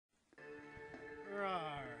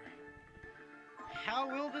How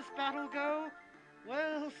will this battle go?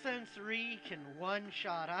 Well, since Ree can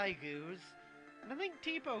one-shot Aigoo's, and I think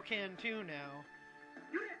Teepo can too now,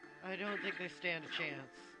 I don't think they stand a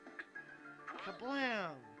chance.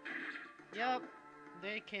 Kablam! Yep,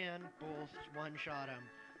 they can both one-shot him.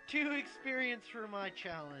 2 experience for my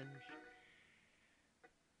challenge.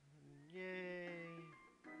 Yay.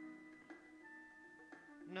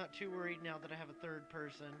 Not too worried now that I have a third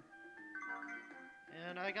person.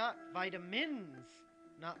 And I got vitamins.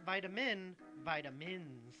 Not vitamin,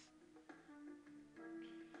 vitamins.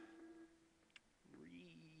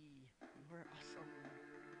 Ree, you are awesome.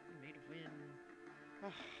 You made a win.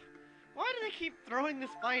 Ugh. Why do they keep throwing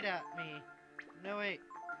this fight at me? No, wait.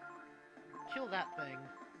 Kill that thing.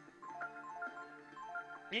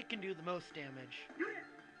 It can do the most damage.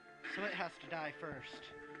 So it has to die first.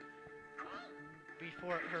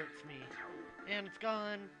 Before it hurts me. And it's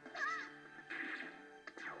gone.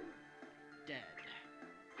 Dead.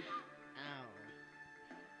 Ow.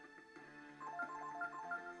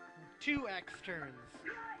 2 X turns.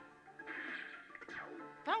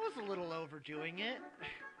 That was a little overdoing it.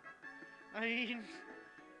 I mean,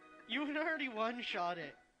 you had already one-shot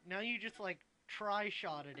it. Now you just, like,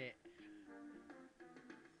 try-shotted it.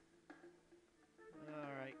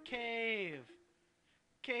 Alright, cave!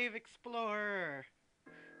 Cave Explorer!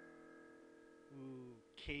 Ooh,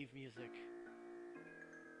 cave music.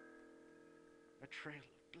 A trail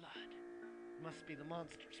of blood. Must be the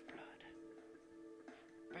monster's blood.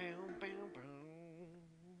 Bow, bow, bow.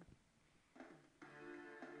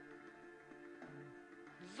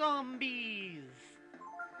 Zombies!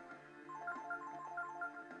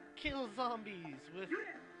 Kill zombies with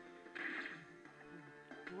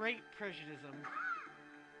great prejudice.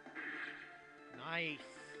 Nice.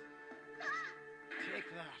 Take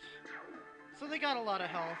that. So they got a lot of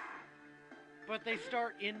health, but they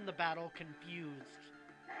start in the battle confused,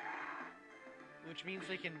 which means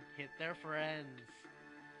they can hit their friends.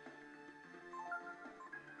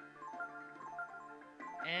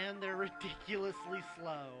 And they're ridiculously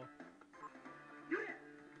slow.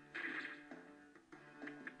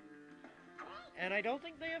 And I don't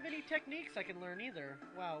think they have any techniques I can learn either.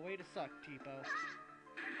 Wow, way to suck, Teepo.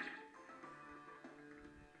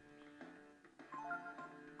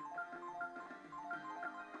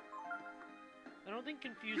 I don't think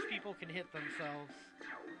confused people can hit themselves.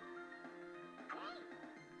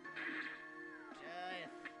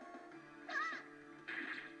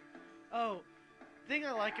 Oh, thing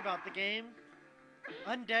I like about the game,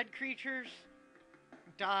 undead creatures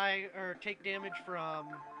die or take damage from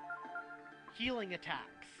healing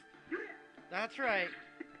attacks. That's right,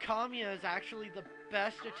 Kamiya is actually the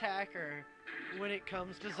best attacker when it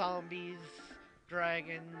comes to zombies,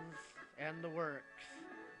 dragons, and the works.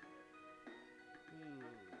 Ooh,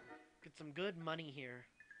 get some good money here.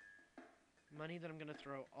 Money that I'm gonna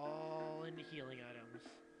throw all into healing items.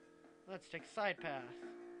 Let's take a side path.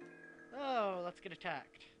 Oh, let's get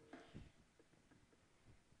attacked.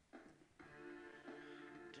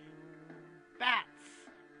 Bats!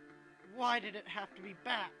 Why did it have to be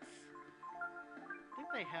bats? I think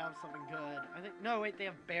they have something good. No, wait, they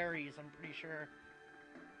have berries, I'm pretty sure.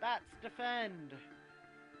 Bats defend!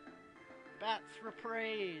 Bats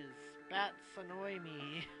reprise! Bats annoy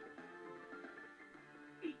me.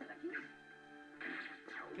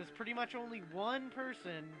 Because pretty much only one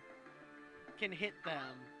person can hit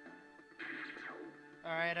them.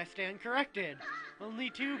 Alright, I stand corrected. Only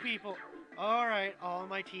 2 people. Alright, all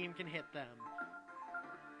my team can hit them.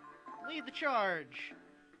 Lead the charge.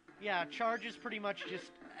 Yeah, charge is pretty much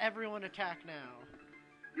just everyone attack now.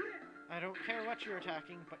 I don't care what you're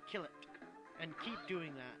attacking, but kill it. And keep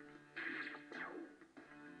doing that.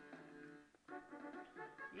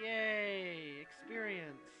 Yay!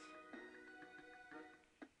 Experience.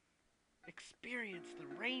 Experience the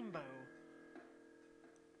rainbow.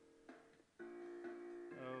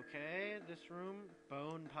 Okay, this room,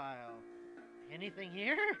 bone pile. Anything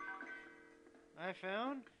here? I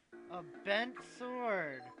found a bent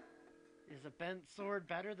sword. Is a bent sword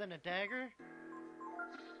better than a dagger?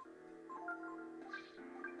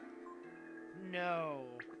 No.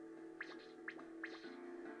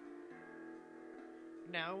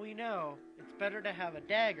 Now we know it's better to have a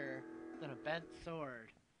dagger than a bent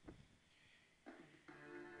sword.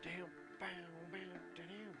 Damn, bam, bam,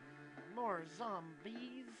 damn. More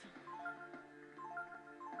zombies.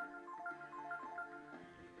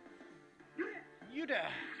 Yuda!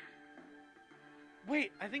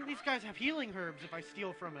 Wait, I think these guys have healing herbs if I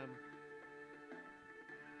steal from him.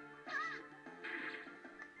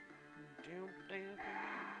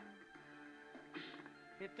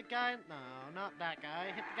 Hit the guy... No, not that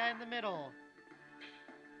guy. Hit the guy in the middle.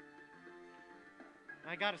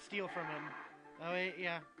 I gotta steal from him. Oh, wait,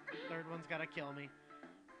 yeah. Third one's gotta kill me.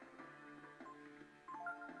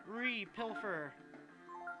 Pilfer.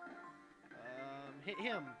 Hit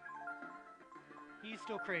him. He's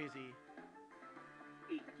still crazy.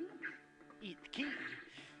 Eat the key.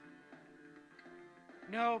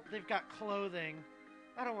 Nope, they've got clothing.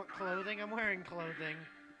 I don't want clothing, I'm wearing clothing.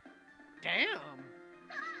 Damn!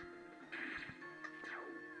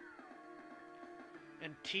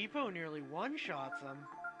 And Tipo nearly one-shots him.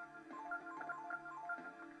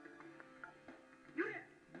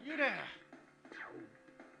 Yuda!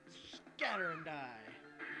 Scatter and die.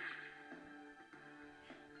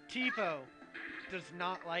 Tipo does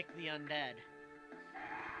not like the undead.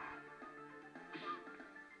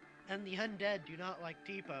 And the undead do not like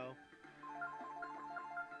Tipo.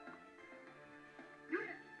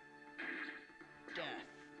 Death.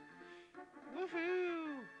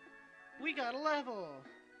 Woohoo! We got a level!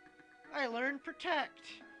 I learned Protect!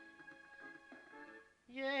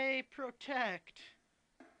 Yay, Protect!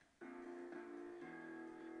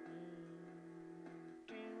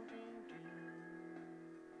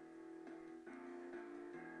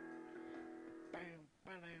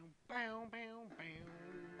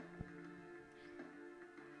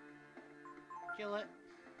 Kill it.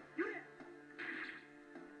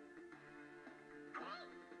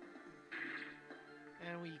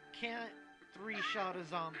 And we can't three-shot a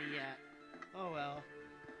zombie yet. Oh well.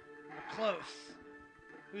 We're close.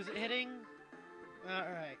 Who's it hitting?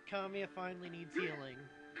 Alright, Kamiya finally needs healing.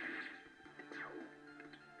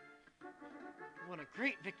 What a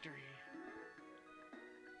great victory.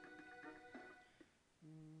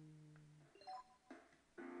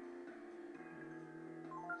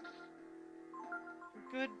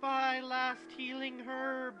 Goodbye, last healing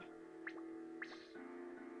herb.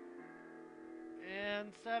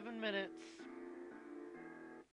 And 7 minutes.